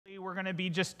we're going to be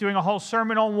just doing a whole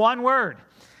sermon on one word.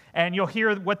 And you'll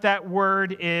hear what that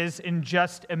word is in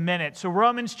just a minute. So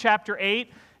Romans chapter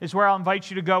 8 is where I'll invite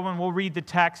you to go, and we'll read the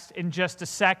text in just a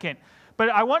second. But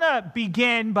I want to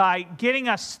begin by getting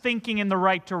us thinking in the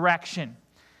right direction.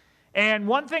 And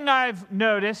one thing I've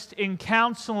noticed in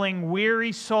counseling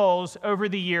weary souls over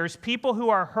the years, people who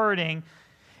are hurting,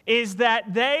 is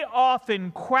that they often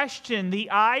question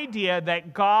the idea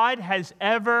that God has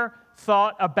ever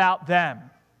thought about them.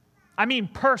 I mean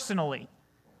personally,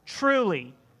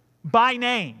 truly, by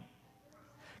name.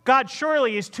 God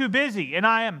surely is too busy, and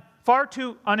I am far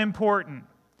too unimportant.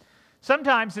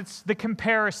 Sometimes it's the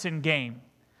comparison game.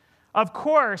 Of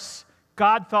course,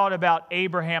 God thought about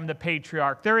Abraham the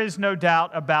patriarch. There is no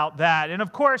doubt about that. And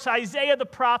of course, Isaiah the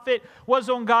prophet was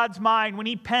on God's mind when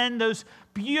he penned those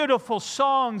beautiful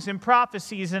songs and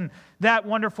prophecies in that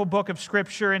wonderful book of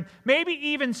Scripture. And maybe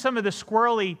even some of the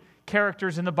squirrely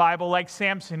characters in the Bible, like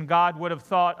Samson, God would have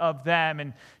thought of them.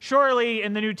 And surely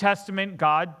in the New Testament,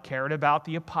 God cared about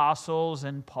the apostles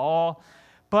and Paul.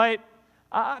 But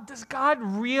does God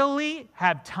really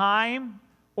have time?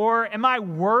 Or am I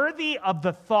worthy of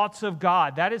the thoughts of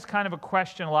God? That is kind of a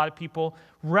question a lot of people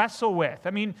wrestle with. I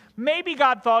mean, maybe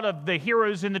God thought of the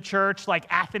heroes in the church like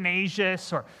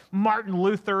Athanasius or Martin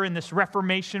Luther in this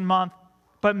Reformation month.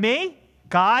 But me?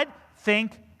 God,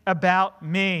 think about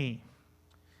me.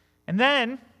 And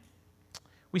then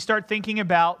we start thinking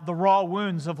about the raw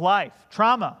wounds of life,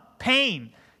 trauma,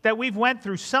 pain that we've went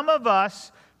through. Some of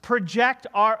us project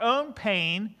our own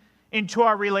pain into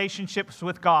our relationships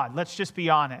with God. Let's just be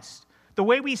honest. The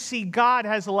way we see God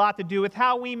has a lot to do with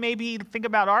how we maybe think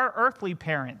about our earthly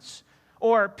parents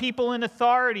or people in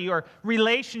authority or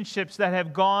relationships that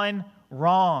have gone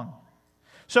wrong.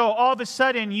 So all of a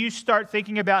sudden you start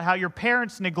thinking about how your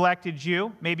parents neglected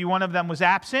you. Maybe one of them was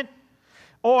absent.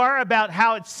 Or about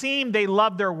how it seemed they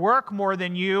loved their work more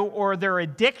than you or their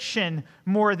addiction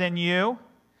more than you.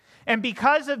 And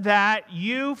because of that,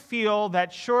 you feel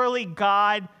that surely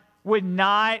God would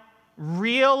not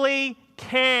really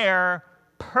care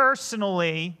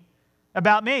personally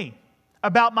about me,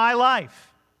 about my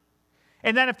life.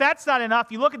 And then if that's not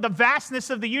enough, you look at the vastness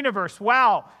of the universe.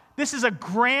 Wow, this is a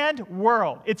grand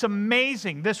world. It's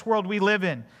amazing, this world we live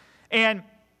in. And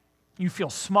you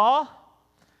feel small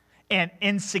and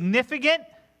insignificant,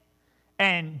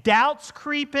 and doubts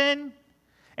creep in,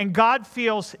 and God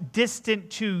feels distant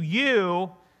to you,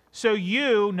 so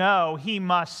you know you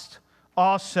must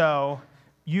also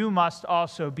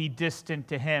be distant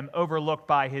to him, overlooked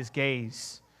by his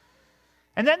gaze.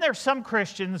 And then there's some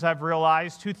Christians, I've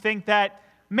realized, who think that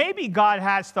maybe God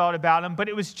has thought about them, but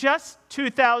it was just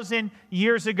 2,000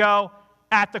 years ago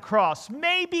at the cross.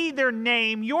 Maybe your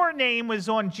name was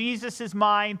on Jesus'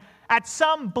 mind at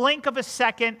some blink of a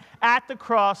second at the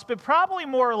cross, but probably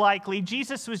more likely,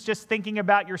 Jesus was just thinking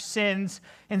about your sins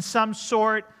in some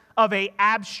sort of an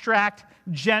abstract,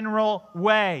 general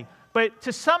way. But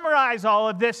to summarize all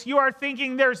of this, you are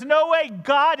thinking there's no way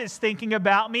God is thinking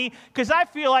about me because I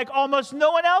feel like almost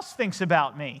no one else thinks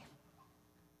about me.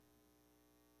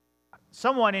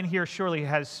 Someone in here surely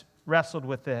has wrestled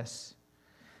with this.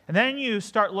 And then you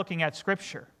start looking at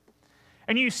Scripture.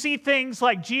 And you see things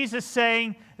like Jesus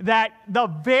saying that the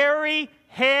very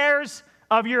hairs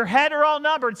of your head are all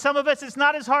numbered. Some of us, it's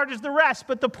not as hard as the rest.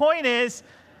 But the point is,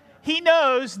 he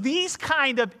knows these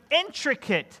kind of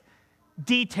intricate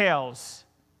details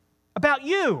about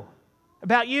you.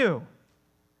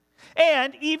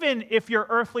 And even if your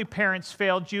earthly parents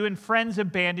failed you and friends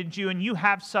abandoned you and you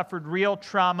have suffered real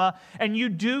trauma and you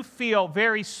do feel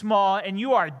very small and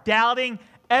you are doubting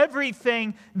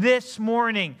everything this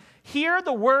morning, hear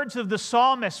the words of the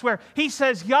psalmist where he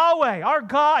says, Yahweh, our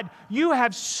God, you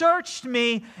have searched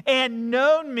me and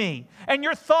known me. And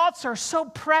your thoughts are so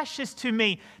precious to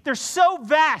me. They're so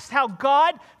vast how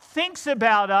God thinks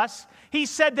about us. He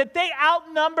said that they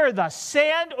outnumber the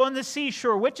sand on the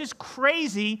seashore, which is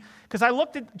crazy because I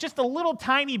looked at just a little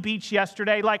tiny beach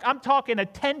yesterday. Like I'm talking a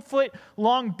 10-foot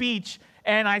long beach.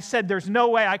 And I said, there's no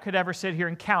way I could ever sit here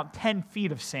and count 10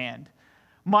 feet of sand,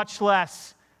 much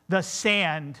less the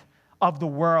sand of the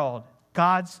world.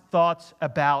 God's thoughts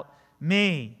about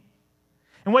me.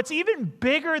 And what's even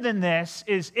bigger than this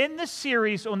is in this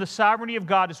series on the sovereignty of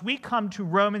God, as we come to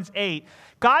Romans 8,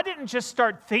 God didn't just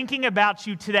start thinking about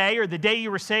you today or the day you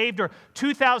were saved or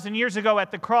 2,000 years ago at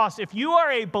the cross. If you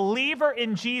are a believer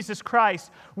in Jesus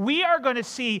Christ, we are going to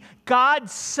see God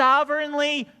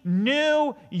sovereignly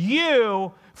knew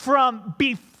you from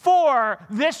before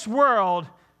this world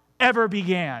ever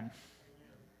began.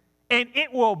 And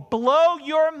it will blow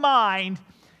your mind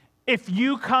if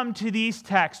you come to these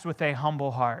texts with a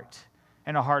humble heart.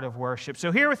 and a heart of worship.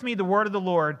 So hear with me the word of the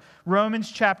Lord,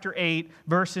 Romans chapter 8,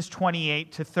 verses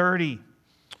 28 to 30.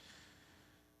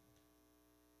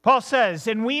 Paul says,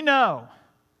 "And we know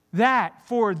that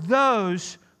for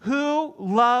those who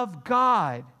love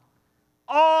God,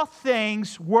 all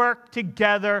things work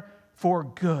together for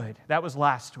good." That was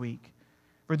last week.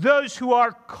 For those who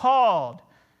are called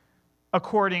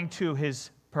according to his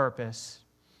purpose.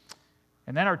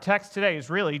 And then our text today is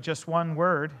really just one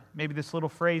word, maybe this little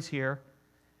phrase here.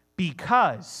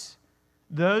 Because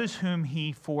those whom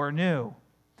he foreknew.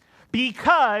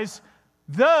 Because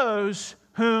those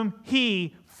whom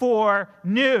he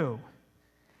foreknew.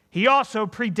 He also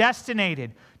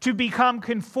predestinated to become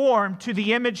conformed to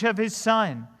the image of his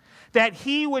Son, that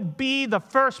he would be the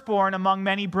firstborn among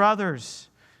many brothers.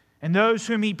 And those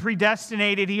whom he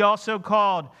predestinated, he also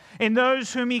called. And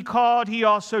those whom he called, he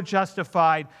also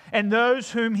justified. And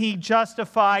those whom he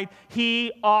justified,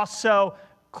 he also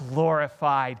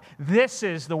glorified. This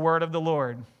is the word of the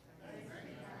Lord.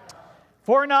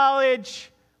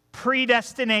 Foreknowledge,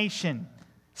 predestination.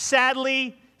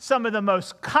 Sadly, some of the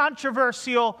most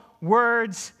controversial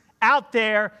words out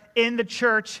there in the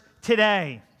church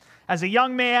today. As a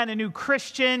young man, a new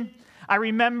Christian, I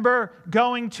remember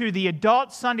going to the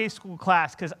adult Sunday school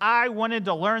class because I wanted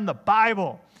to learn the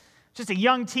Bible. Just a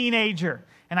young teenager.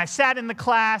 And I sat in the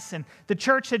class, and the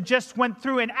church had just went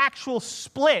through an actual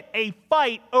split, a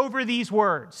fight over these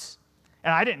words.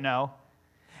 And I didn't know.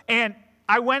 And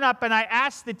I went up and I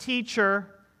asked the teacher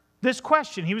this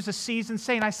question. He was a seasoned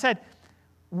saint. I said,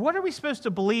 "What are we supposed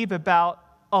to believe about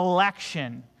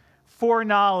election,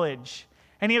 foreknowledge?"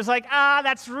 And he was like,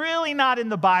 "That's really not in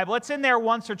the Bible. It's in there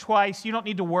once or twice. You don't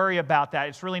need to worry about that.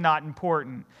 It's really not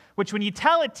important." Which when you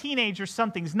tell a teenager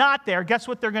something's not there, guess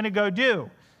what they're going to go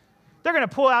do? They're going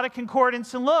to pull out a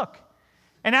concordance and look.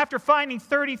 And after finding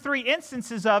 33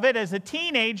 instances of it as a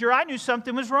teenager, I knew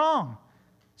something was wrong.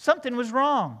 Something was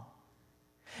wrong.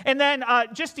 And then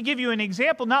just to give you an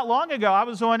example, not long ago, I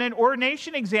was on an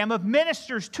ordination exam of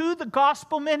ministers to the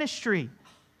gospel ministry,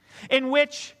 in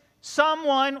which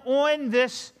someone on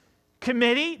this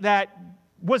committee that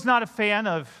was not a fan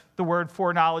of the word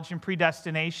foreknowledge and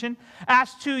predestination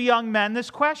asked two young men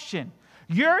this question.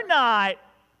 You're not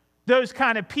those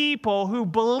kind of people who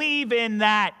believe in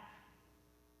that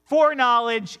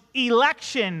foreknowledge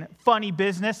election funny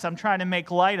business. I'm trying to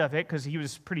make light of it because he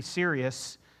was pretty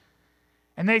serious.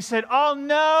 And they said, "Oh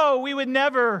no, we would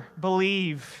never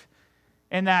believe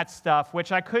in that stuff,"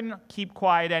 which I couldn't keep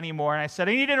quiet anymore. And I said,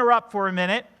 "I need to interrupt for a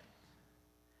minute."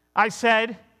 I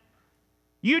said,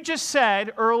 "You just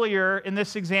said earlier in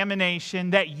this examination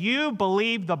that you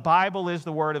believe the Bible is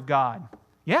the Word of God."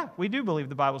 "Yeah, we do believe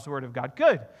the Bible is the Word of God."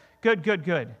 Good, good, good,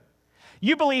 good.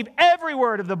 "You believe every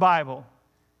word of the Bible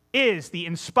is the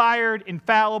inspired,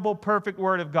 infallible, perfect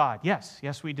Word of God." "Yes,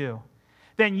 yes, we do."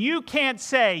 "Then you can't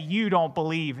say you don't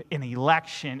believe in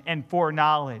election and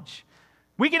foreknowledge.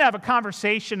 We can have a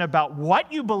conversation about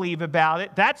what you believe about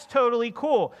it. That's totally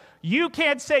cool. You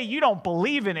can't say you don't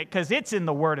believe in it because it's in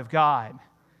the Word of God.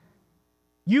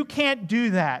 You can't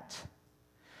do that."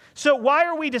 So why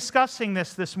are we discussing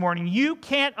this morning? You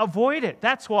can't avoid it.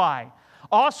 That's why.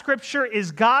 All Scripture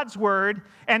is God's Word,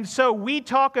 and so we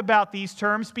talk about these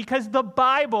terms because the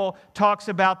Bible talks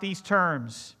about these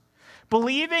terms.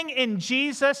 Believing in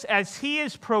Jesus as he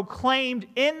is proclaimed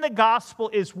in the gospel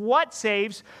is what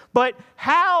saves, but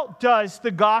how does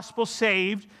the gospel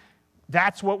save?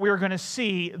 That's what we're going to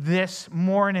see this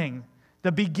morning.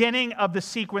 The beginning of the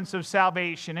sequence of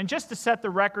salvation. And just to set the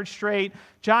record straight,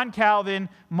 John Calvin,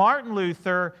 Martin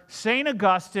Luther, St.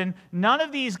 Augustine, none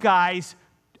of these guys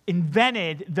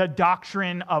invented the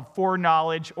doctrine of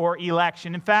foreknowledge or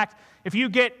election. In fact, if you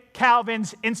get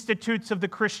Calvin's Institutes of the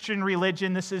Christian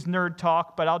Religion, this is nerd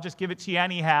talk, but I'll just give it to you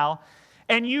anyhow,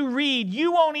 and you read,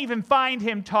 you won't even find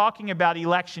him talking about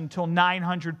election till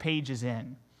 900 pages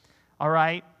in. All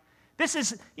right? This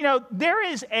is, there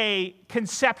is a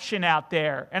conception out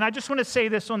there, and I just want to say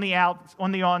this on the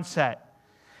onset.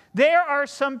 There are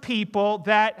some people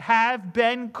that have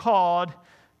been called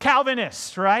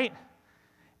Calvinists, right?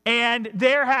 And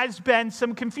there has been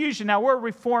some confusion. Now, we're a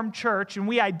Reformed church, and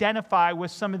we identify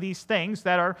with some of these things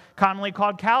that are commonly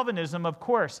called Calvinism, of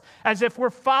course, as if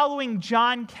we're following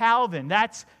John Calvin.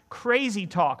 That's crazy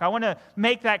talk. I want to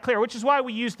make that clear, which is why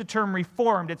we use the term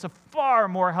Reformed. It's a far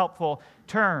more helpful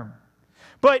term.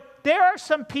 But there are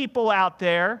some people out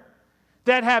there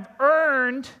that have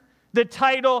earned the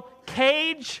title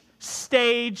Cage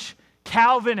Stage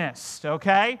Calvinist,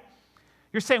 okay?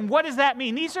 You're saying, what does that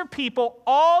mean? These are people,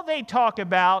 all they talk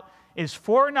about is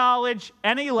foreknowledge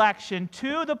and election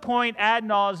to the point ad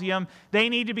nauseum. They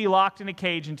need to be locked in a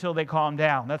cage until they calm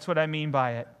down. That's what I mean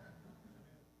by it.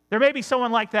 There may be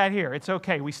someone like that here. It's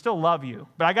okay. We still love you.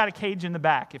 But I got a cage in the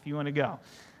back if you want to go.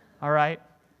 All right?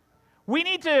 We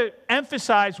need to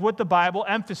emphasize what the Bible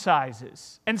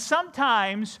emphasizes. And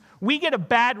sometimes we get a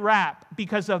bad rap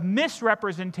because of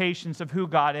misrepresentations of who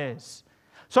God is.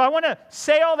 So I want to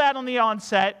say all that on the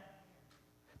onset.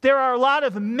 There are a lot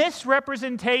of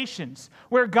misrepresentations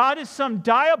where God is some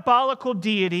diabolical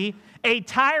deity, a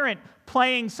tyrant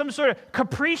playing some sort of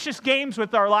capricious games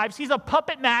with our lives. He's a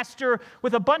puppet master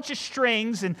with a bunch of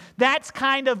strings, and that's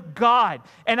kind of God.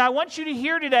 And I want you to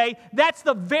hear today, that's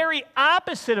the very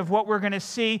opposite of what we're going to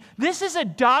see. This is a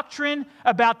doctrine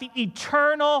about the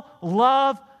eternal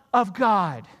love of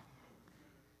God.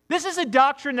 This is a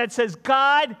doctrine that says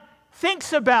God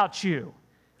thinks about you.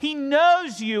 He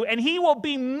knows you, and He will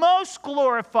be most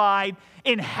glorified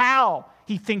in how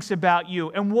He thinks about you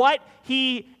and what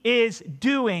He is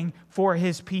doing for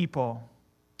His people.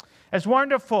 As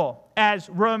wonderful as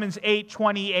Romans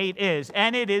 8:28 is,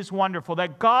 and it is wonderful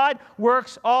that God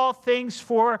works all things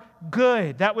for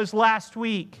good. That was last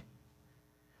week.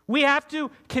 We have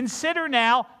to consider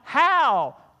now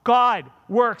how God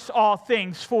works all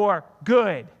things for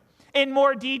good in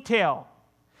more detail.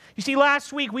 You see,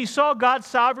 last week we saw God's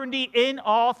sovereignty in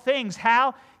all things,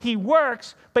 how He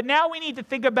works, but now we need to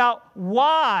think about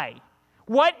why.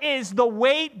 What is the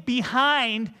weight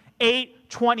behind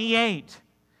 8:28?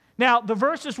 Now, the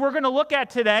verses we're going to look at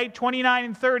today, 29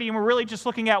 and 30, and we're really just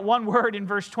looking at one word in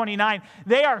verse 29,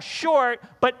 they are short,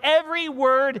 but every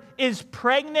word is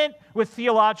pregnant with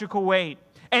theological weight.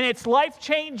 And it's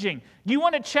life-changing. You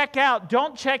want to check out,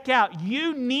 don't check out.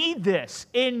 You need this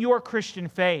in your Christian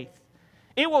faith.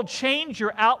 It will change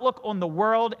your outlook on the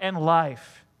world and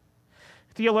life.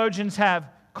 Theologians have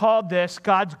called this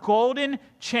God's golden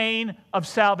chain of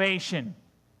salvation.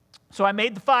 So I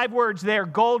made the 5 words there,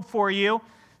 gold, for you,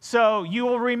 so you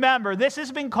will remember. This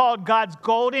has been called God's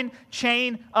golden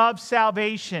chain of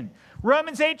salvation.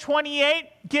 Romans 8:28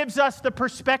 gives us the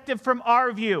perspective from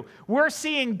our view. We're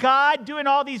seeing God doing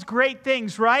all these great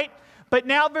things, right? But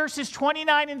now verses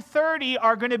 29 and 30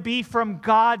 are going to be from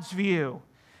God's view.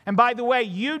 And by the way,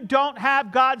 you don't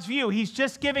have God's view. He's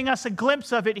just giving us a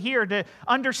glimpse of it here to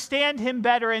understand Him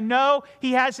better and know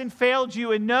He hasn't failed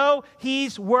you and know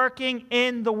He's working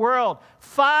in the world.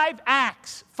 5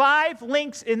 acts, 5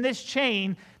 links in this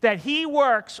chain that He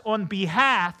works on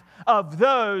behalf of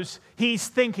those He's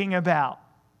thinking about.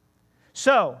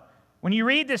 So, when you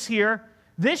read this here,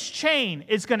 this chain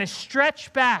is going to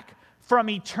stretch back from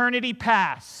eternity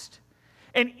past.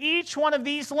 And each one of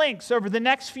these links over the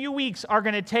next few weeks are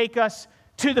going to take us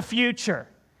to the future,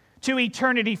 to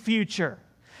eternity future.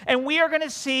 And we are going to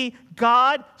see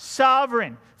God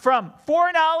sovereign from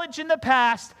foreknowledge in the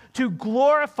past to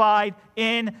glorified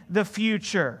in the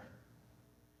future.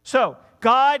 So,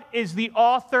 God is the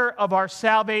author of our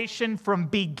salvation from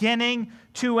beginning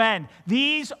to end.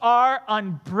 These are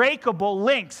unbreakable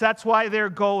links. That's why they're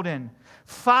golden.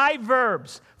 5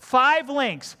 verbs, 5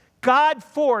 links. God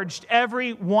forged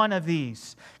every one of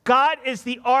these. God is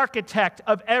the architect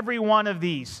of every one of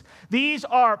these. These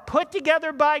are put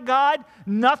together by God.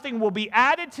 Nothing will be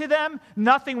added to them.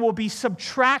 Nothing will be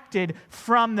subtracted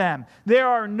from them. There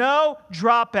are no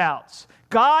dropouts.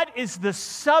 God is the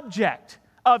subject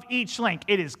of each link.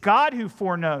 It is God who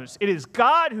foreknows. It is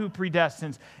God who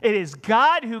predestines. It is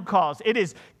God who calls. It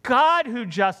is God who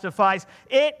justifies.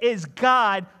 It is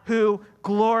God who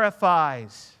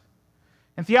glorifies.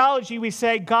 In theology, we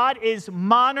say God is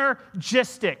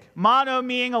monergistic. Mono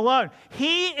meaning alone.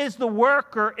 He is the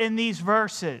worker in these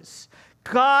verses.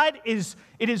 It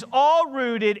is all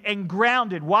rooted and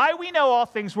grounded. Why we know all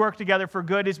things work together for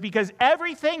good is because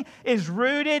everything is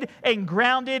rooted and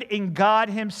grounded in God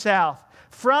Himself.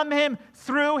 From Him,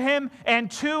 through Him,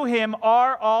 and to Him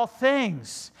are all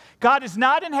things. God is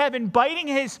not in heaven biting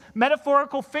His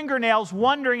metaphorical fingernails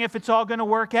wondering if it's all going to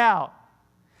work out.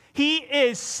 He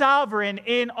is sovereign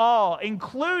in all,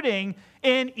 including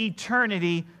in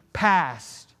eternity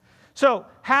past. So,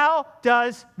 how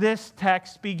does this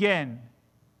text begin?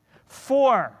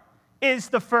 For is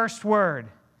the first word.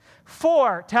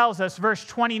 For tells us verse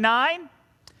 29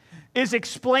 is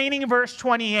explaining verse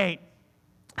 28.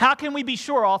 How can we be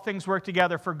sure all things work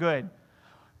together for good?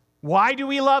 Why do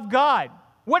we love God?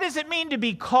 What does it mean to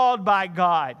be called by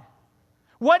God?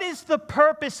 What is the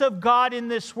purpose of God in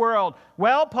this world?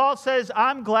 Well, Paul says,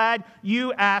 I'm glad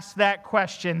you asked that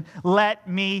question. Let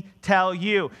me tell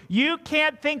you. You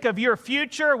can't think of your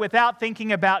future without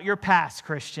thinking about your past,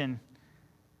 Christian.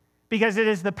 Because it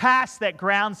is the past that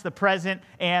grounds the present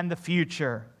and the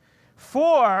future.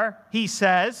 For, he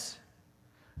says,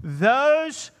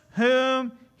 those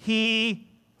whom he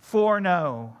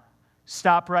foreknow.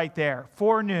 Stop right there.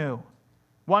 Foreknew.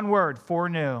 One word,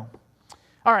 foreknew.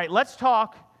 All right, let's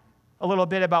talk a little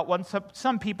bit about what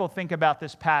some people think about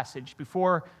this passage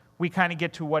before we kind of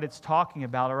get to what it's talking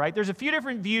about, all right? There's a few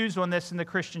different views on this in the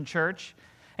Christian church.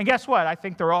 And guess what? I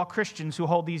think they're all Christians who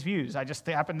hold these views. I just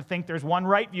happen to think there's one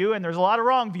right view and there's a lot of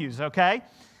wrong views, okay?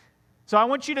 So I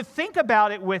want you to think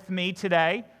about it with me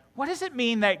today. What does it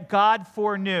mean that God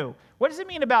foreknew? What does it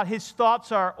mean about his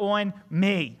thoughts are on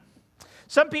me?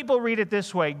 Some people read it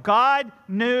this way: God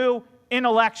knew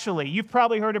intellectually. You've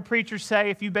probably heard a preacher say,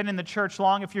 if you've been in the church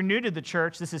long, if you're new to the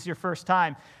church, this is your first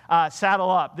time, saddle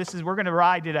up. We're going to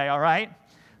ride today, all right?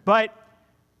 But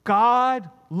God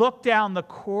looked down the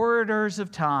corridors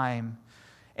of time,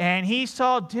 and he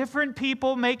saw different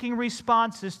people making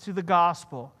responses to the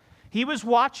gospel. He was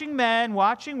watching men,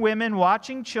 watching women,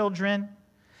 watching children,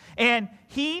 and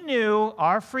he knew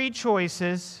our free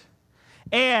choices,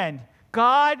 and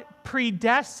God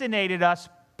predestinated us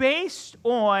based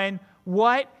on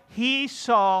what he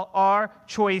saw our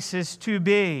choices to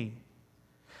be.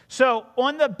 So,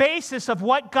 on the basis of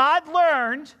what God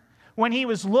learned when he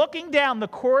was looking down the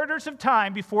corridors of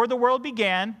time before the world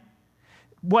began,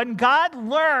 when God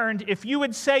learned if you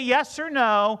would say yes or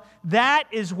no, that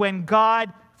is when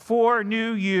God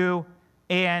foreknew you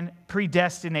and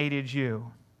predestinated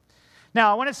you.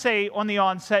 Now, I want to say on the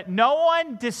onset, no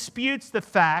one disputes the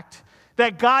fact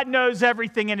that God knows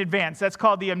everything in advance. That's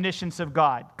called the omniscience of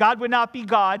God. God would not be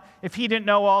God if he didn't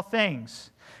know all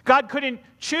things. God couldn't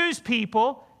choose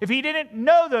people if he didn't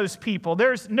know those people.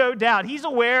 There's no doubt. He's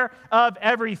aware of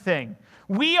everything.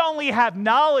 We only have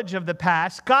knowledge of the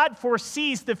past. God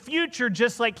foresees the future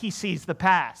just like he sees the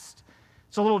past.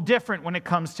 It's a little different when it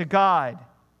comes to God.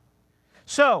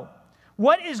 So,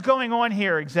 what is going on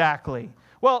here exactly?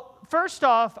 Well, first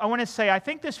off, I want to say I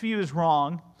think this view is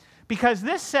wrong, because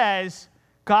this says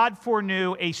God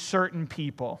foreknew a certain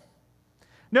people.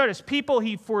 Notice, people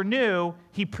he foreknew,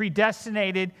 he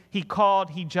predestinated, he called,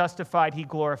 he justified, he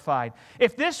glorified.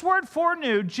 If this word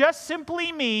foreknew just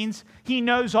simply means he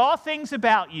knows all things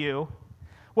about you,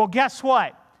 well, guess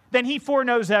what? Then he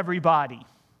foreknows everybody.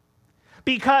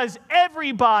 Because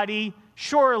everybody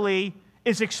surely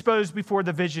is exposed before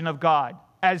the vision of God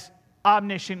as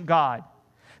omniscient God.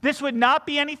 This would not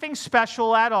be anything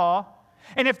special at all.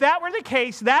 And if that were the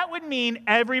case, that would mean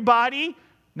everybody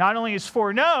not only is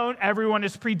foreknown, everyone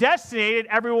is predestinated,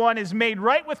 everyone is made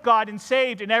right with God and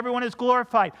saved, and everyone is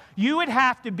glorified. You would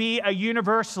have to be a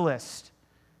universalist.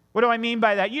 What do I mean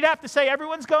by that? You'd have to say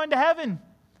everyone's going to heaven.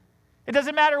 It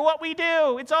doesn't matter what we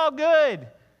do. It's all good.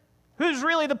 Who's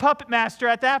really the puppet master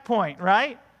at that point,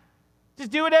 right?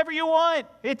 Just do whatever you want.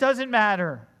 It doesn't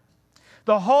matter.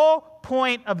 The whole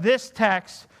point of this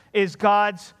text is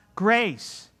God's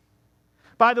grace.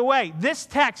 By the way, this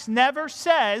text never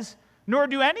says, nor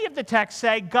do any of the texts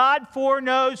say, God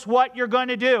foreknows what you're going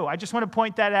to do. I just want to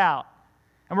point that out.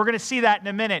 And we're going to see that in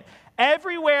a minute.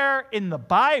 Everywhere in the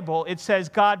Bible, it says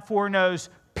God foreknows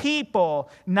people,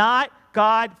 not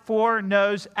God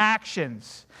foreknows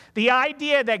actions. The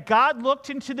idea that God looked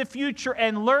into the future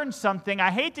and learned something, I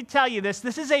hate to tell you this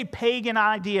is a pagan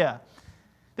idea.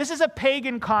 This is a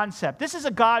pagan concept. This is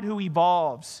a God who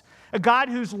evolves, a God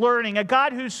who's learning, a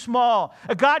God who's small,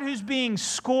 a God who's being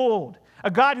schooled, a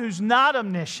God who's not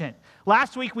omniscient.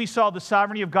 Last week we saw the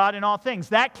sovereignty of God in all things.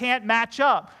 That can't match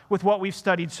up with what we've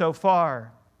studied so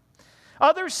far.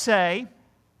 Others say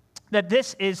that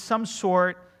this is some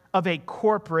sort of a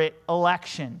corporate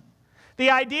election. The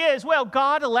idea is, well,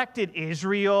 God elected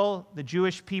Israel, the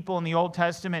Jewish people in the Old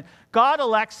Testament. God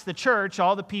elects the church,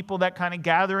 all the people that kind of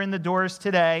gather in the doors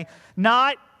today,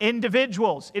 not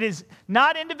individuals. It is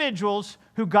not individuals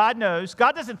who God knows.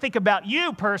 God doesn't think about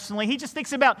you personally. He just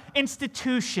thinks about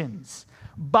institutions,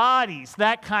 bodies,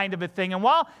 that kind of a thing. And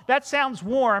while that sounds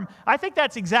warm, I think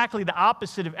that's exactly the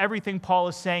opposite of everything Paul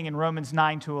is saying in Romans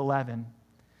 9 to 11.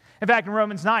 In fact, in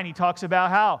Romans 9, he talks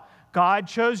about how God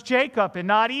chose Jacob and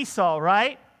not Esau,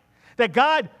 right? That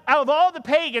God, out of all the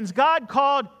pagans, God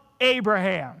called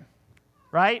Abraham,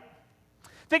 right?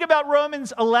 Think about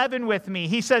Romans 11 with me.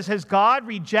 He says, has God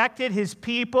rejected his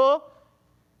people?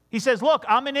 He says, look,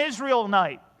 I'm an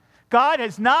Israelite. God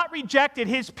has not rejected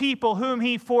his people whom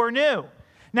he foreknew.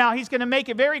 Now, he's going to make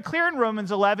it very clear in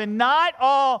Romans 11, not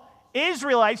all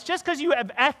Israelites, just because you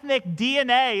have ethnic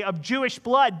DNA of Jewish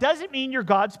blood, doesn't mean you're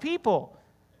God's people.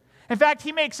 In fact,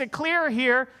 he makes it clear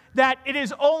here that it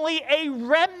is only a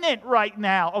remnant right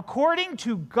now, according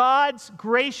to God's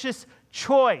gracious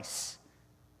choice,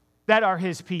 that are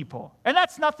his people. And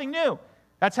that's nothing new.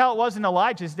 That's how it was in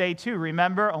Elijah's day too.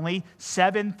 Remember, only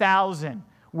 7,000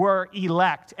 were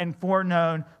elect and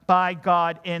foreknown by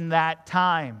God in that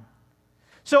time.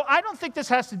 So I don't think this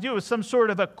has to do with some sort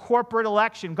of a corporate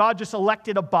election. God just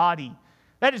elected a body.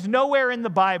 That is nowhere in the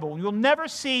Bible. You'll never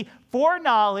see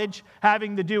foreknowledge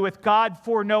having to do with God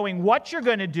foreknowing what you're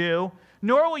going to do,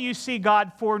 nor will you see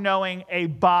God foreknowing a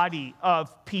body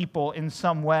of people in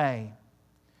some way.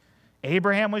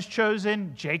 Abraham was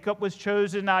chosen, Jacob was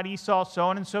chosen, not Esau, so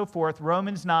on and so forth.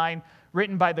 Romans 9,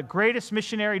 written by the greatest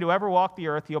missionary to ever walk the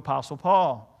earth, the Apostle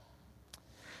Paul.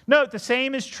 Note, the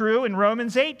same is true in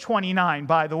Romans 8:29,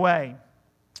 by the way.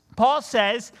 Paul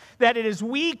says that it is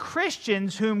we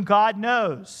Christians whom God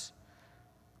knows,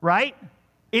 right?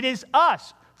 It is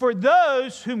us. For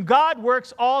those whom God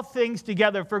works all things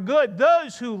together for good,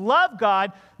 those who love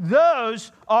God,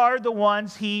 those are the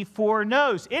ones he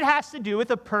foreknows. It has to do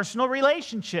with a personal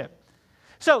relationship.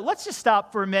 So let's just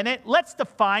stop for a minute. Let's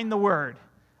define the word.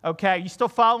 Okay, you still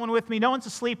following with me? No one's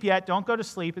asleep yet. Don't go to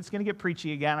sleep. It's going to get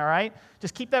preachy again, all right?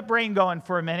 Just keep that brain going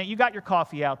for a minute. You got your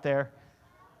coffee out there,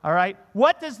 all right?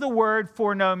 What does the word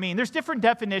foreknow mean? There's different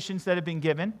definitions that have been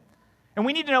given, and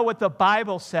we need to know what the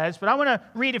Bible says, but I want to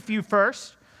read a few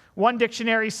first. One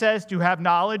dictionary says to have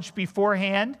knowledge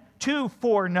beforehand, to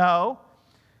foreknow.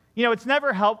 You know, it's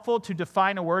never helpful to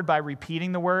define a word by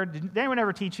repeating the word. Did anyone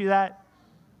ever teach you that?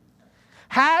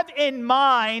 Have in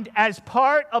mind as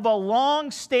part of a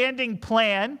long-standing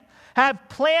plan, have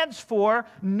plans for,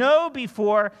 know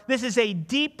before. This is a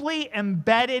deeply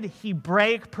embedded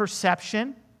Hebraic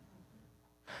perception.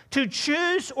 To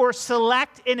choose or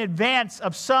select in advance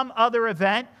of some other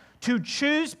event, to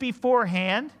choose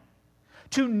beforehand,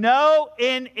 to know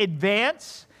in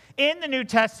advance. In the New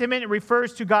Testament, it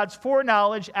refers to God's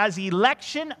foreknowledge as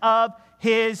election of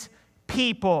his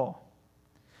people.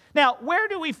 Now, where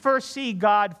do we first see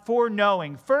God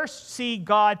foreknowing? First see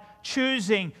God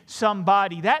choosing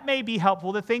somebody. That may be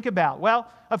helpful to think about.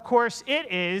 Well, of course,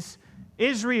 it is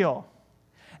Israel.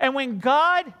 And when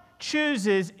God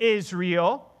chooses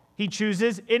Israel, he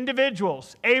chooses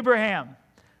individuals. Abraham,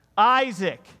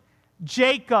 Isaac,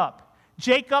 Jacob,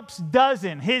 Jacob's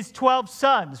dozen, his 12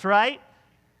 sons, right?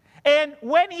 And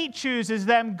when he chooses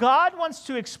them, God wants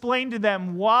to explain to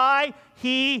them why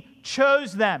he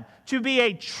chose them to be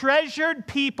a treasured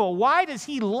people. Why does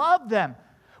he love them?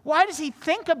 Why does he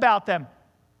think about them?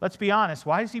 Let's be honest.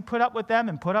 Why does he put up with them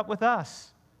and put up with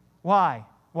us? Why?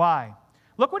 Why?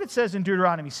 Look what it says in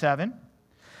Deuteronomy 7.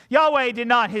 Yahweh did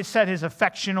not set his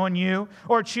affection on you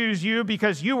or choose you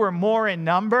because you were more in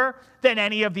number than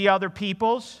any of the other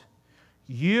peoples.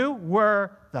 You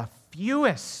were the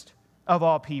fewest of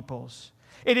all peoples.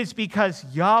 It is because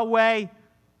Yahweh,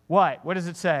 what? What does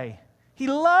it say? He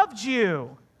loved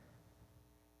you.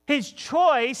 His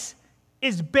choice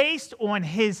is based on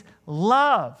his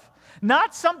love.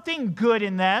 Not something good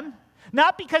in them.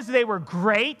 Not because they were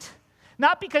great.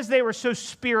 Not because they were so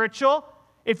spiritual.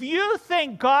 If you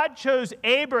think God chose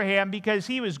Abraham because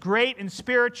he was great and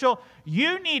spiritual,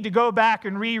 you need to go back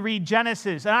and reread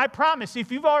Genesis. And I promise,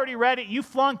 if you've already read it, you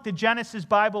flunked the Genesis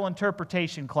Bible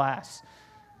interpretation class.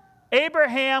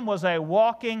 Abraham was a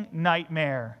walking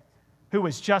nightmare who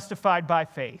was justified by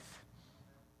faith.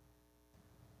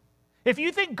 If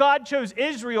you think God chose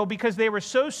Israel because they were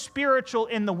so spiritual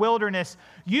in the wilderness,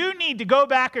 you need to go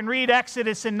back and read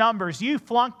Exodus and Numbers. You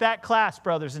flunked that class,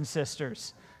 brothers and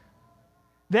sisters.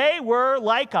 They were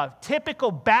like a typical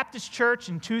Baptist church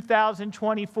in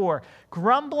 2024,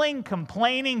 grumbling,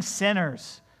 complaining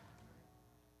sinners.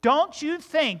 Don't you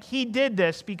think he did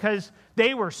this because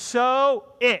they were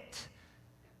so it,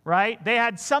 right? They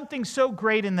had something so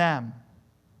great in them.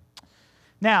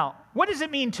 Now, what does it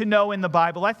mean to know in the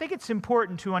Bible? I think it's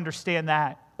important to understand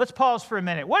that. Let's pause for a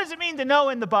minute. What does it mean to know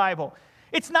in the Bible?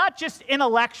 It's not just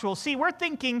intellectual. See, we're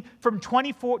thinking from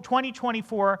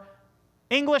 2024,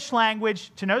 English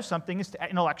language, to know something is to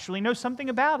intellectually know something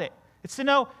about it. It's to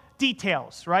know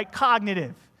details, right?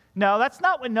 Cognitive. No, that's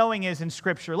not what knowing is in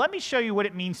Scripture. Let me show you what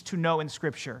it means to know in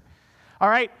Scripture. All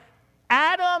right?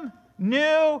 Adam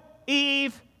knew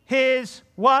Eve, his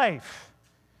wife.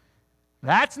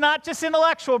 That's not just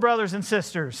intellectual, brothers and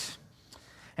sisters.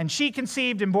 And she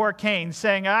conceived and bore Cain,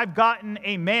 saying, I've gotten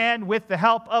a man with the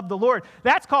help of the Lord.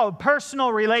 That's called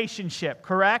personal relationship,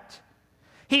 correct?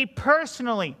 He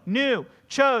personally knew,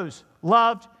 chose,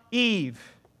 loved Eve.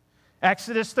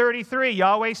 Exodus 33,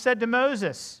 Yahweh said to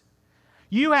Moses,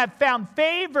 you have found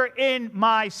favor in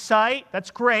my sight,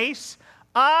 that's grace.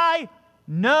 I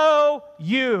know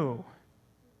you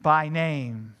by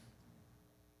name.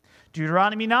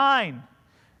 Deuteronomy 9,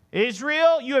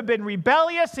 Israel, you have been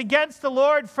rebellious against the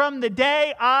Lord from the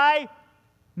day I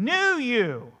knew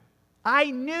you.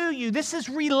 I knew you. This is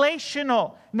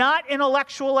relational, not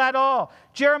intellectual at all.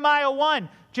 Jeremiah 1,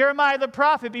 Jeremiah the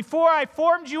prophet, before I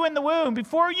formed you in the womb,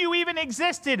 before you even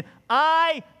existed,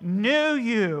 I knew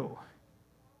you.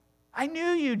 I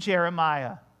knew you,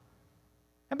 Jeremiah.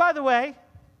 And by the way,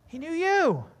 he knew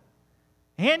you.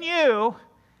 And you,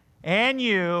 and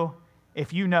you,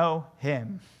 if you know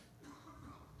him.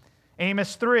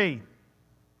 Amos 3,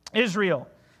 Israel,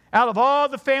 out of all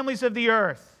the families of the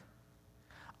earth,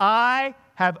 I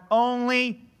have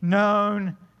only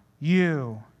known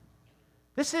you.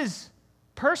 This is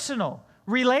personal,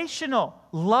 relational,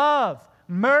 love,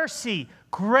 mercy,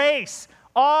 grace,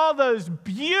 all those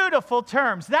beautiful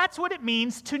terms. That's what it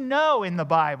means to know in the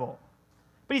Bible.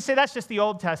 But you say, that's just the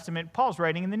Old Testament. Paul's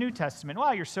writing in the New Testament.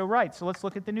 Wow, you're so right. So let's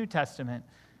look at the New Testament.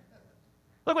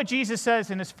 Look what Jesus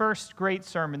says in his first great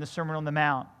sermon, the Sermon on the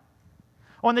Mount.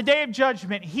 On the day of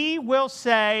judgment, he will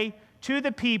say to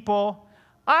the people,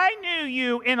 I knew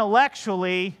you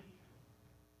intellectually,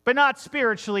 but not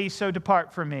spiritually, so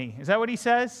depart from me. Is that what he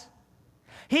says?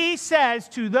 He says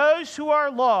to those who are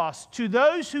lost, to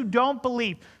those who don't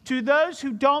believe, to those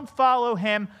who don't follow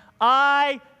him,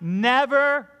 I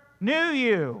never knew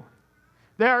you.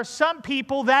 There are some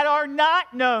people that are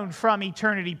not known from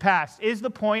eternity past, is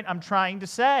the point I'm trying to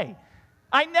say.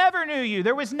 I never knew you.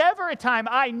 There was never a time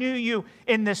I knew you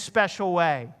in this special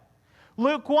way.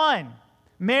 Luke 1,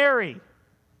 Mary,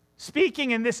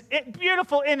 speaking in this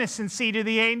beautiful innocency to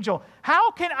the angel.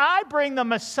 How can I bring the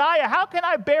Messiah? How can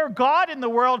I bear God in the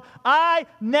world? I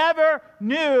never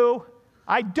knew,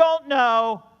 I don't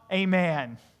know a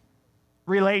man.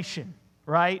 Relation,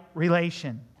 right?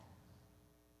 Relation.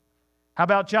 How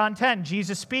about John 10,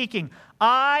 Jesus speaking,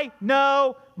 I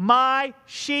know my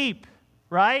sheep,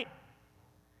 right?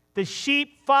 The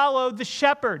sheep follow the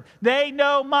shepherd. They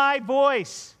know my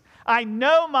voice. I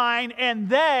know mine and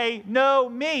they know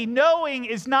me. Knowing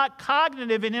is not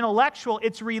cognitive and intellectual.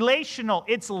 It's relational.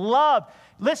 It's love.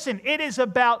 Listen, it is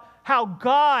about how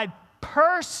God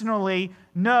personally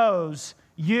knows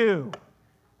you.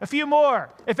 A few more.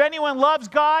 If anyone loves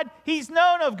God, he's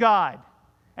known of God.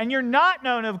 And you're not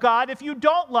known of God if you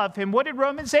don't love him. What did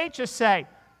Romans 8 just say?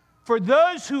 For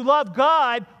those who love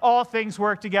God, all things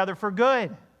work together for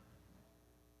good.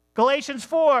 Galatians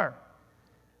 4.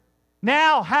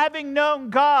 Now, having known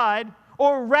God,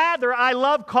 or rather, I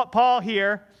love Paul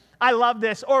here, I love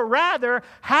this, or rather,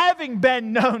 having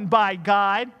been known by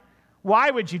God,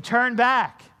 why would you turn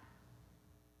back?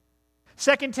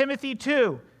 2 Timothy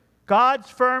 2, God's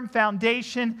firm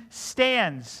foundation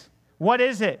stands. What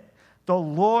is it? The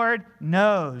Lord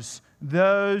knows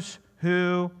those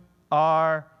who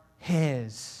are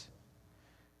his.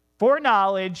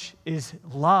 Foreknowledge is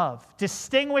love,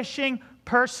 distinguishing,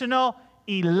 personal,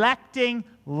 electing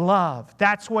love.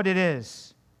 That's what it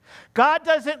is. God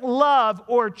doesn't love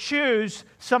or choose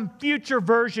some future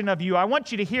version of you. I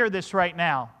want you to hear this right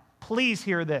now. Please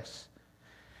hear this.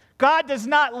 God does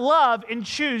not love and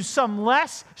choose some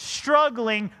less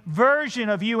struggling version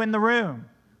of you in the room.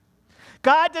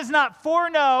 God does not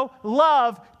foreknow,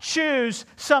 love, choose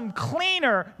some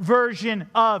cleaner version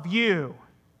of you.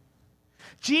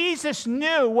 Jesus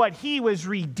knew what he was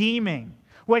redeeming,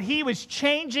 what he was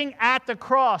changing at the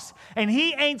cross, and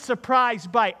he ain't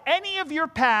surprised by any of your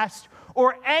past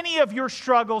or any of your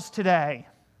struggles today.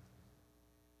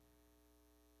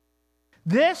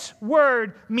 This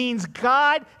word means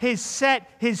God has set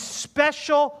his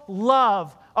special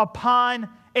love upon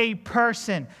a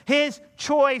person, his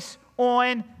choice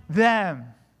on them.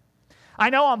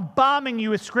 I know I'm bombing you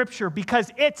with Scripture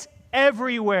because it's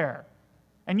everywhere.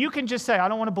 And you can just say, I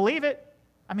don't want to believe it.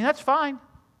 I mean, that's fine.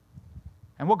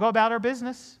 And we'll go about our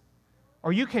business.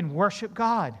 Or you can worship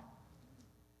God.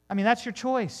 I mean, that's your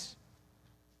choice.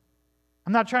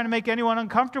 I'm not trying to make anyone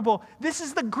uncomfortable. This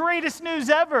is the greatest news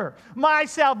ever. My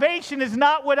salvation is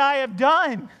not what I have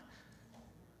done.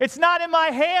 It's not in my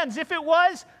hands. If it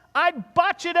was, I'd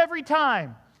botch it every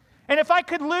time. And if I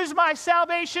could lose my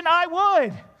salvation, I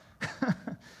would.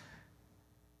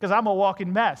 Because I'm a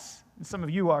walking mess. And some of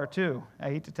you are too. I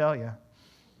hate to tell you.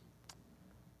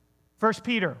 1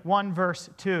 Peter 1 verse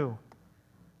 2.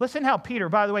 Listen how Peter,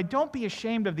 by the way, don't be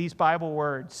ashamed of these Bible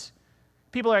words.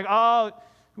 People are like, oh,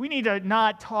 we need to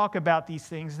not talk about these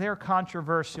things. They're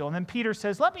controversial. And then Peter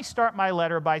says, let me start my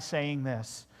letter by saying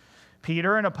this.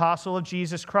 Peter, an apostle of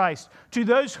Jesus Christ, to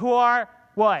those who are,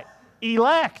 what?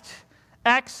 Elect,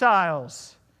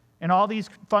 exiles, in all these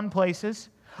fun places,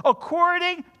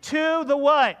 according to the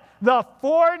what? The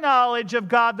foreknowledge of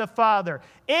God the Father,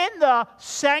 in the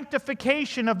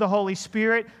sanctification of the Holy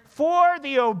Spirit, for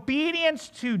the obedience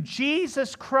to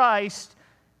Jesus Christ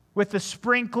with the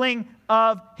sprinkling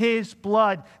of his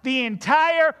blood. The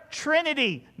entire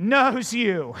Trinity knows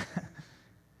you,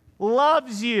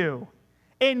 loves you,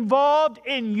 involved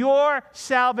in your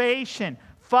salvation.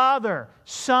 Father,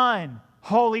 Son,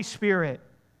 Holy Spirit.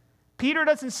 Peter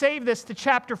doesn't save this to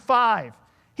chapter 5.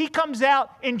 He comes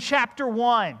out in chapter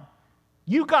 1.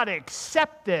 You got to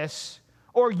accept this,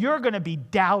 or you're going to be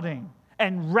doubting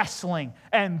and wrestling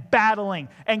and battling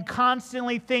and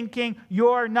constantly thinking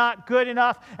you're not good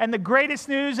enough. And the greatest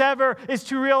news ever is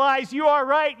to realize you are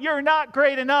right. You're not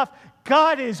great enough.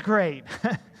 God is great.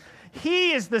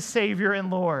 He is the Savior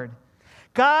and Lord.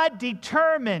 God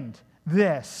determined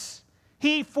this.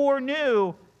 He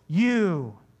foreknew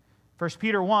you. 1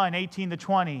 Peter 1,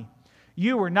 18-20.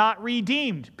 You were not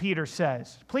redeemed, Peter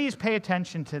says. Please pay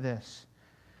attention to this.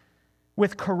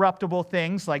 With corruptible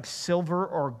things like silver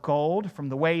or gold from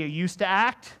the way you used to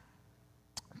act,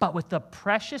 but with the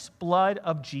precious blood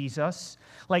of Jesus,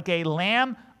 like a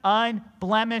lamb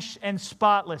unblemished and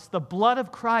spotless. The blood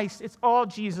of Christ, it's all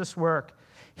Jesus' work.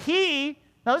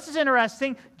 Now this is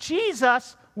interesting,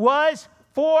 Jesus was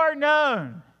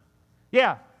foreknown.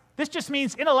 Yeah, this just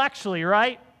means intellectually,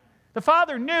 right? The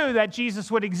Father knew that Jesus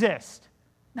would exist.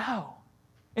 No.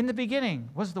 In the beginning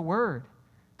was the Word.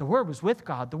 The Word was with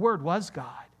God. The Word was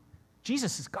God.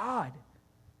 Jesus is God.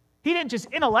 He didn't just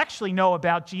intellectually know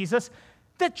about Jesus.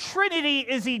 The Trinity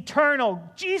is eternal.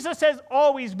 Jesus has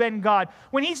always been God.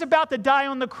 When he's about to die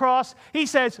on the cross, he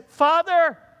says,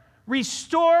 Father,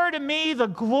 restore to me the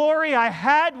glory I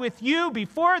had with you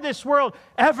before this world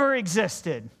ever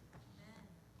existed.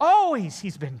 Always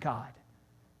he's been God.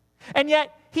 And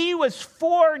yet he was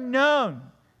foreknown.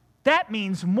 That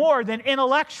means more than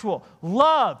intellectual,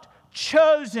 loved,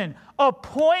 chosen,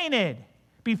 appointed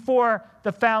before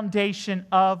the foundation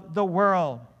of the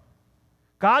world.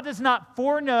 God does not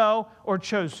foreknow or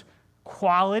chose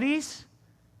qualities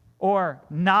or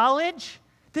knowledge.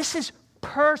 This is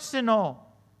personal.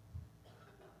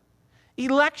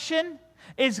 Election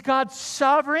is God's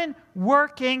sovereign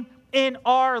working in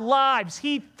our lives.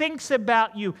 He thinks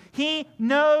about you. He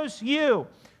knows you.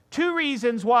 2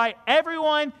 reasons why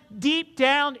everyone deep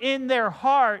down in their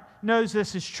heart knows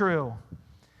this is true.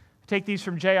 I take these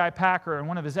from J.I. Packer in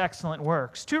one of his excellent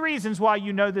works. 2 reasons why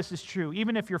you know this is true,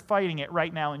 even if you're fighting it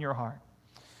right now in your heart.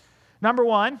 Number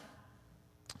 1,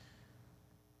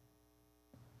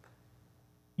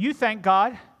 you thank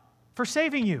God for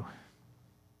saving you.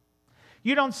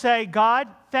 You don't say, God,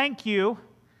 thank you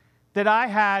that I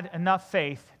had enough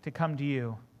faith to come to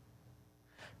you.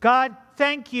 God,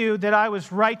 thank you that I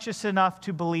was righteous enough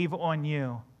to believe on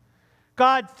you.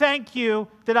 God, thank you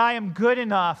that I am good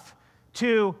enough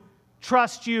to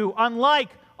trust you, unlike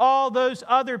all those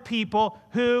other people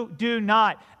who do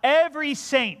not. Every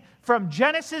saint, from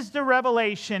Genesis to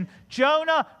Revelation,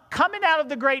 Jonah coming out of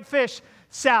the great fish,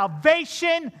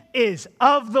 salvation is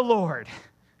of the Lord,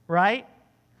 right?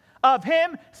 Of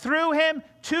him, through him,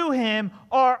 to him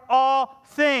are all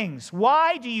things.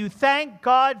 Why do you thank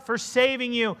God for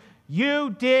saving you?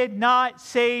 You did not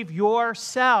save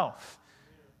yourself.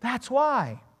 That's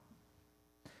why.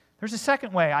 There's a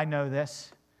second way I know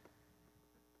this.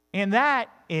 And that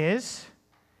is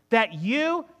that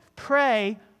you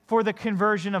pray for the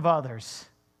conversion of others.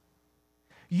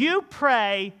 You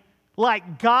pray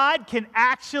like God can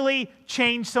actually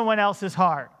change someone else's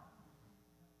heart.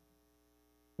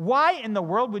 Why in the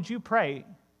world would you pray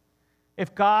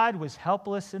if God was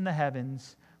helpless in the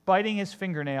heavens, biting his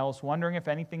fingernails, wondering if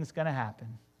anything's going to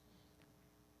happen?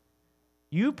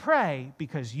 You pray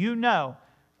because you know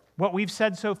what we've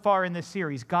said so far in this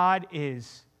series. God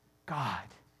is God,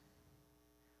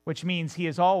 which means he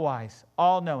is all-wise,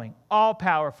 all-knowing,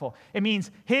 all-powerful. It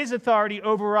means his authority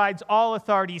overrides all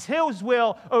authorities. His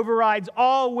will overrides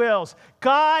all wills.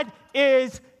 God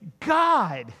is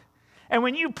God. And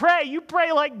when you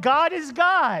pray like God is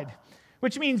God,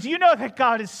 which means you know that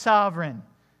God is sovereign.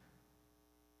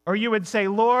 Or you would say,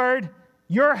 Lord,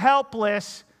 you're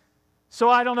helpless, so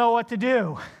I don't know what to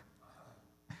do.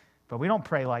 But we don't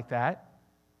pray like that.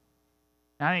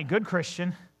 Not any good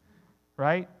Christian,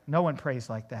 right? No one prays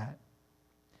like that.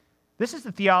 This is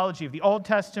the theology of the Old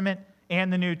Testament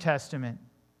and the New Testament.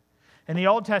 In the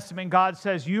Old Testament, God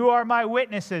says, you are my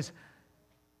witnesses.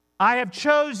 I have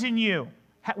chosen you.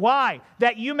 Why?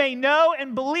 That you may know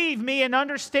and believe me and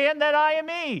understand that I am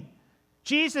he.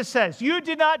 Jesus says, you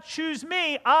did not choose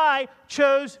me, I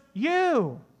chose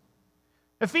you.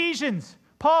 Ephesians,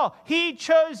 Paul, he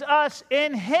chose us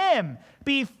in him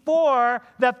before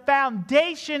the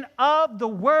foundation of the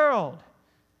world,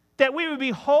 that we would be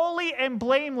holy and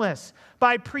blameless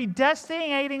by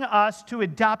predestinating us to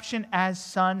adoption as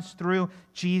sons through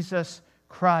Jesus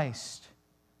Christ.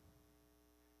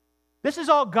 This is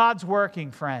all God's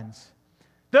working, friends.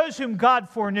 Those whom God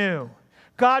foreknew,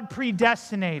 God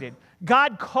predestinated,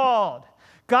 God called,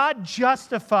 God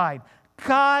justified,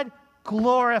 God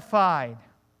glorified.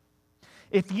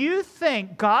 If you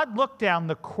think God looked down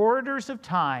the corridors of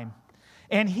time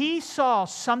and he saw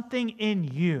something in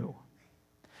you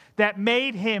that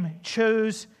made him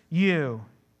choose you,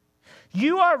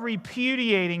 you are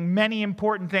repudiating many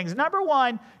important things. Number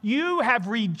one, you have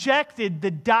rejected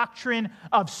the doctrine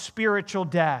of spiritual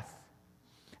death.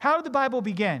 How did the Bible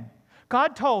begin?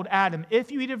 God told Adam,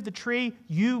 if you eat of the tree,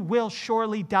 you will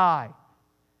surely die.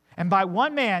 And by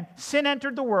one man, sin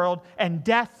entered the world, and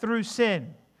death through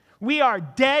sin. We are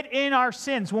dead in our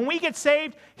sins. When we get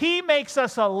saved, he makes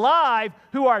us alive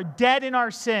who are dead in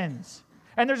our sins.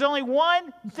 And there's only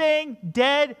one thing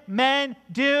dead men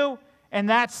do, and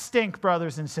that's stink,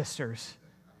 brothers and sisters.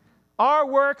 Our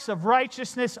works of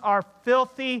righteousness are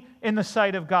filthy in the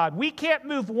sight of God. We can't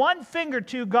move one finger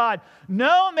to God.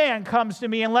 No man comes to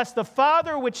me unless the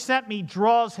Father which sent me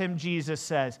draws him, Jesus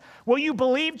says. Will you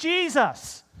believe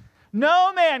Jesus?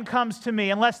 No man comes to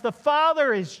me unless the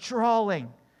Father is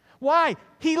drawing. Why?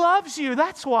 He loves you.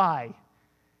 That's why.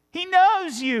 He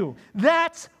knows you.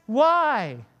 That's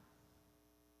why.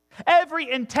 Every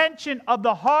intention of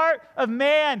the heart of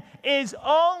man is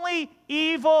only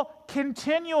evil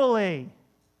continually.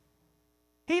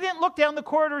 He didn't look down the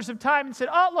corridors of time and said,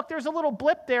 oh, look, there's a little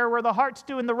blip there where the heart's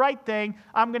doing the right thing.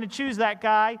 I'm going to choose that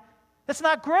guy. That's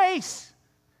not grace.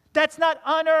 That's not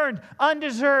unearned,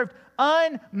 undeserved,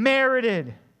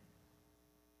 unmerited.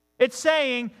 It's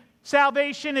saying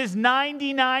salvation is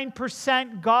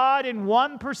 99% God and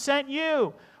 1%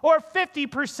 you, or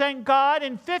 50% God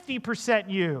and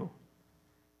 50% you.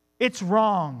 It's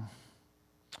wrong.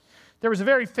 There was a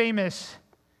very famous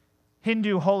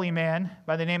Hindu holy man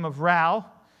by the name of Rao.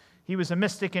 He was a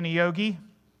mystic and a yogi,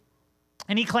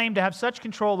 and he claimed to have such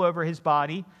control over his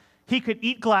body, he could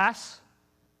eat glass,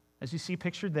 as you see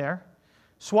pictured there,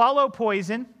 swallow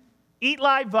poison, eat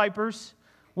live vipers,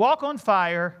 walk on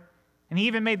fire, and he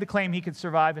even made the claim he could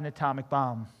survive an atomic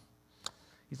bomb.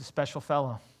 He's a special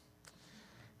fellow.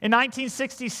 In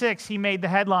 1966, he made the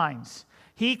headlines.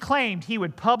 He claimed he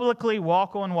would publicly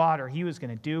walk on water. He was going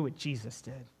to do what Jesus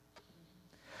did.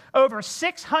 Over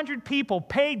 600 people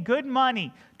paid good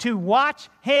money to watch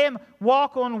him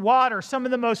walk on water, some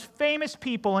of the most famous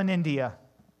people in India.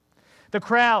 The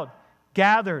crowd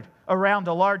gathered around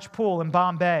a large pool in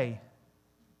Bombay.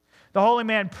 The holy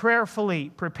man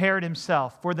prayerfully prepared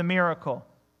himself for the miracle.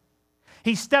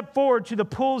 He stepped forward to the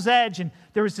pool's edge, and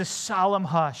there was this solemn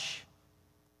hush.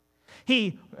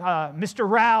 Mr.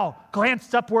 Rao,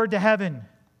 glanced upward to heaven.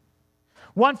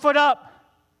 1 foot up,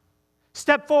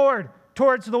 stepped forward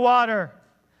towards the water,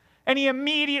 and he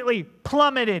immediately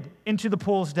plummeted into the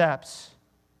pool's depths.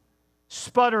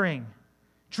 Sputtering,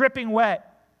 dripping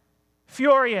wet,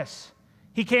 furious,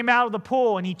 he came out of the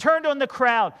pool and he turned on the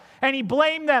crowd and he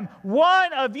blamed them.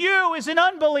 One of you is an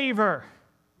unbeliever.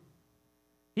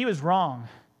 He was wrong.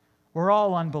 We're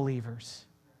all unbelievers.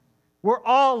 We're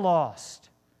all lost.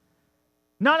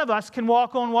 None of us can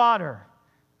walk on water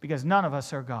because none of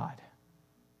us are God.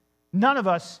 None of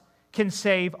us can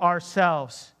save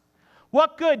ourselves.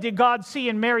 What good did God see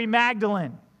in Mary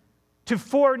Magdalene to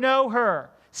foreknow her?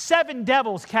 7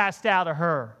 devils cast out of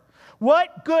her.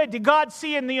 What good did God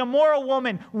see in the immoral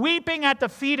woman weeping at the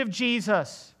feet of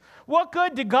Jesus? What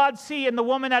good did God see in the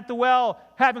woman at the well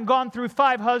having gone through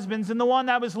 5 husbands and the one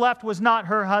that was left was not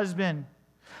her husband?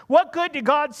 What good did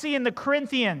God see in the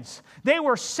Corinthians? They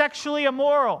were sexually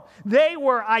immoral. They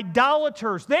were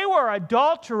idolaters. They were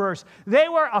adulterers. They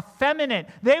were effeminate.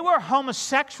 They were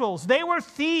homosexuals. They were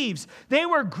thieves. They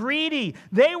were greedy.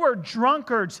 They were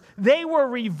drunkards. They were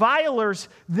revilers.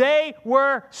 They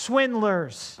were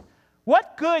swindlers.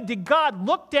 What good did God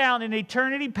look down in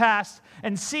eternity past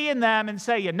and see in them and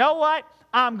say, you know what?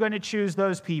 I'm going to choose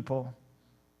those people.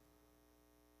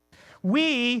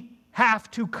 We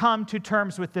have to come to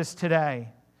terms with this today.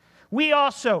 We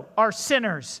also are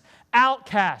sinners,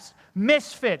 outcasts,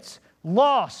 misfits,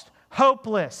 lost,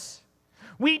 hopeless.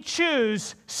 We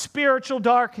choose spiritual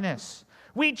darkness.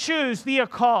 We choose the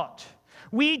occult.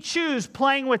 We choose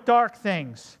playing with dark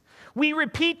things. We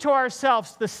repeat to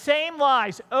ourselves the same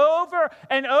lies over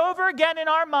and over again in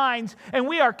our minds, and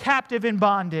we are captive in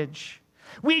bondage.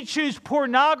 We choose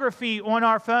pornography on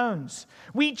our phones.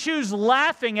 We choose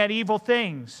laughing at evil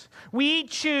things. We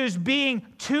choose being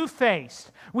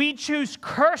two-faced. We choose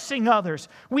cursing others.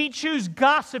 We choose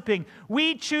gossiping.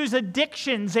 We choose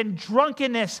addictions and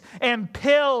drunkenness and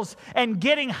pills and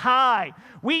getting high.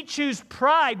 We choose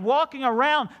pride, walking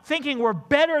around thinking we're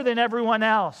better than everyone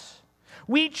else.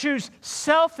 We choose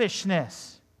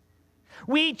selfishness.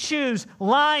 We choose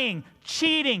lying,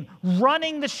 cheating,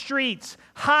 running the streets,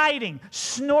 hiding,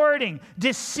 snorting,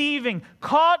 deceiving,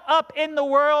 caught up in the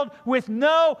world with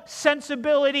no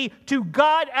sensibility to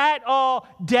God at all,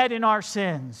 dead in our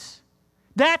sins.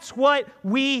 That's what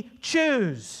we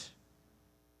choose.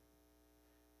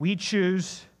 We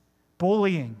choose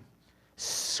bullying,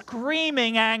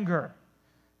 screaming anger,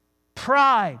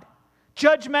 pride,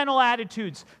 judgmental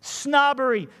attitudes,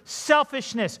 snobbery,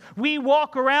 selfishness. We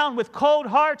walk around with cold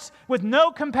hearts, with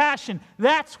no compassion.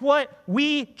 That's what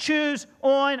we choose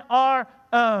on our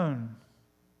own.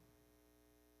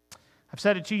 I've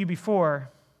said it to you before.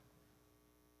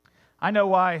 I know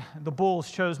why the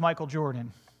Bulls chose Michael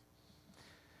Jordan.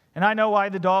 And I know why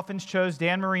the Dolphins chose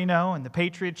Dan Marino and the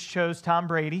Patriots chose Tom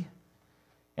Brady.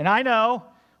 And I know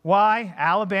why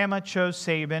Alabama chose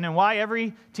Saban and why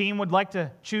every team would like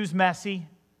to choose Messi.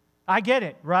 I get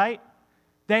it, right?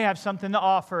 They have something to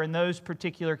offer in those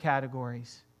particular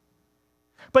categories.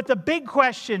 But the big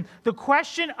question, the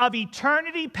question of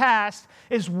eternity past,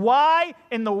 is why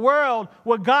in the world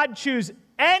would God choose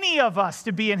any of us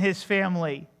to be in His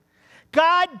family?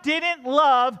 God didn't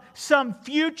love some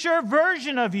future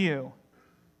version of you.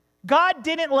 God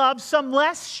didn't love some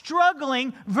less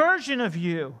struggling version of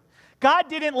you. God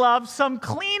didn't love some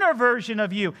cleaner version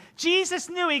of you. Jesus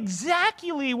knew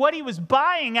exactly what He was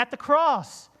buying at the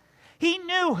cross. He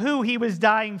knew who He was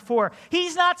dying for.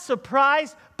 He's not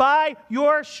surprised by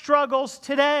your struggles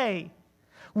today.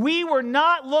 We were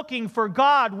not looking for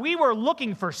God. We were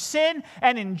looking for sin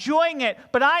and enjoying it.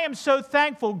 But I am so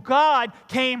thankful God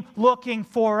came looking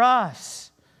for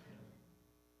us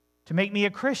to make me a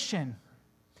Christian,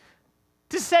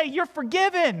 to say you're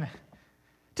forgiven,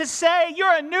 to say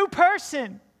you're a new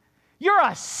person. You're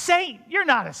a saint. You're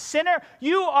not a sinner.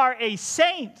 You are a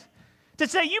saint. To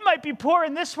say you might be poor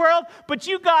in this world, but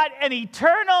you got an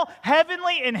eternal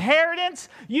heavenly inheritance.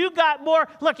 You got more.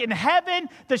 Look, in heaven,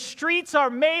 the streets are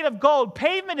made of gold.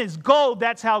 Pavement is gold.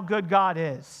 That's how good God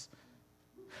is.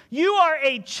 You are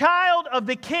a child of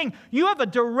the King. You have a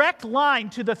direct line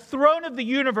to the throne of the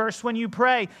universe when you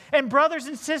pray. And brothers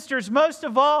and sisters, most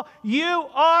of all, you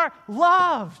are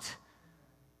loved.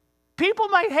 People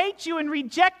might hate you and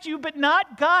reject you, but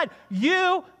not God.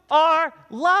 You are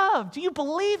loved. Do you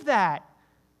believe that?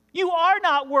 You are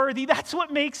not worthy. That's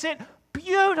what makes it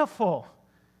beautiful.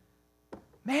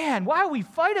 Man, why do we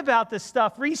fight about this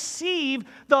stuff? Receive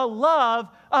the love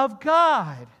of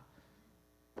God.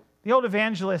 The old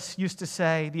evangelists used to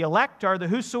say, the elect are the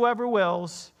whosoever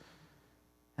wills,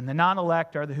 and the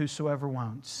non-elect are the whosoever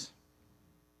won'ts.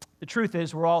 The truth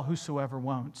is, we're all whosoever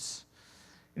won'ts.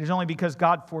 It is only because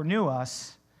God foreknew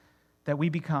us that we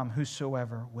become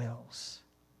whosoever wills.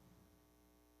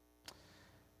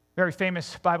 Very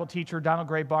famous Bible teacher, Donald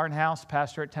Gray Barnhouse,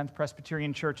 pastor at 10th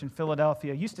Presbyterian Church in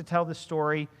Philadelphia, used to tell this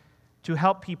story to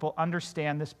help people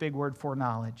understand this big word,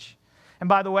 foreknowledge. And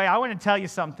by the way, I want to tell you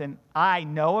something. I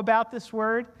know about this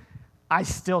word. I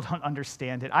still don't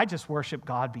understand it. I just worship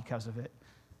God because of it.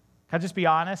 Can I just be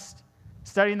honest?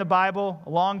 Studying the Bible a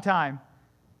long time.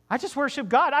 I just worship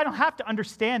God. I don't have to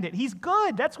understand it. He's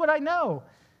good. That's what I know.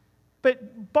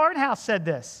 But Barnhouse said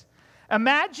this.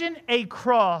 Imagine a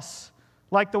cross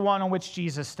like the one on which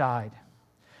Jesus died.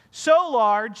 So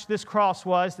large this cross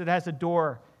was that it has a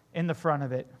door in the front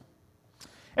of it.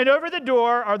 And over the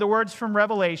door are the words from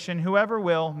Revelation, whoever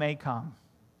will may come.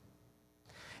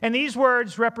 And these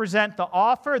words represent the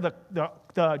offer,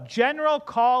 the general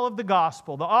call of the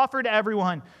gospel, the offer to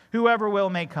everyone, whoever will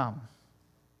may come.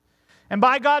 And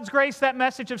by God's grace, that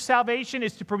message of salvation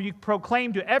is to be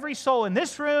proclaimed to every soul in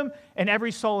this room and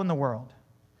every soul in the world.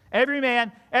 Every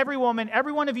man, every woman,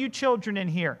 every one of you children in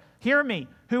here, hear me.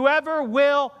 Whoever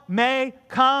will may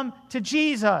come to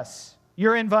Jesus.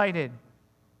 You're invited.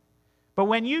 But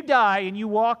when you die and you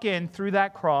walk in through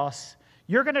that cross,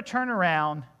 you're going to turn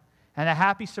around and a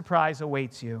happy surprise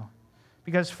awaits you.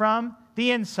 Because from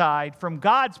the inside, from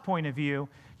God's point of view,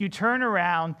 you turn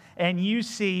around and you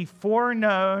see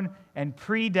foreknown and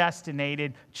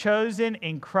predestinated, chosen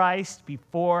in Christ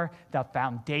before the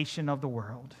foundation of the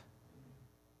world.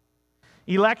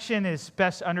 Election is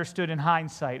best understood in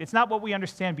hindsight. It's not what we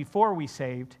understand before we're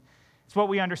saved. It's what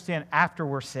we understand after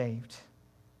we're saved.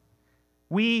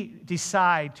 We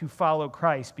decide to follow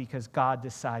Christ because God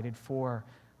decided for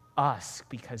us,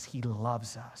 because He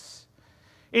loves us.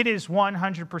 It is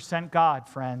 100% God,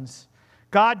 friends.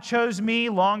 God chose me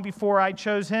long before I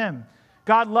chose Him.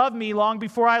 God loved me long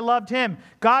before I loved Him.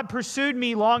 God pursued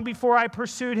me long before I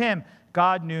pursued Him.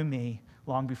 God knew me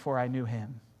long before I knew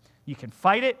Him. You can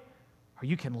fight it, or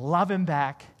you can love Him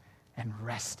back and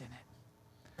rest in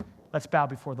it. Let's bow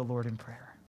before the Lord in prayer.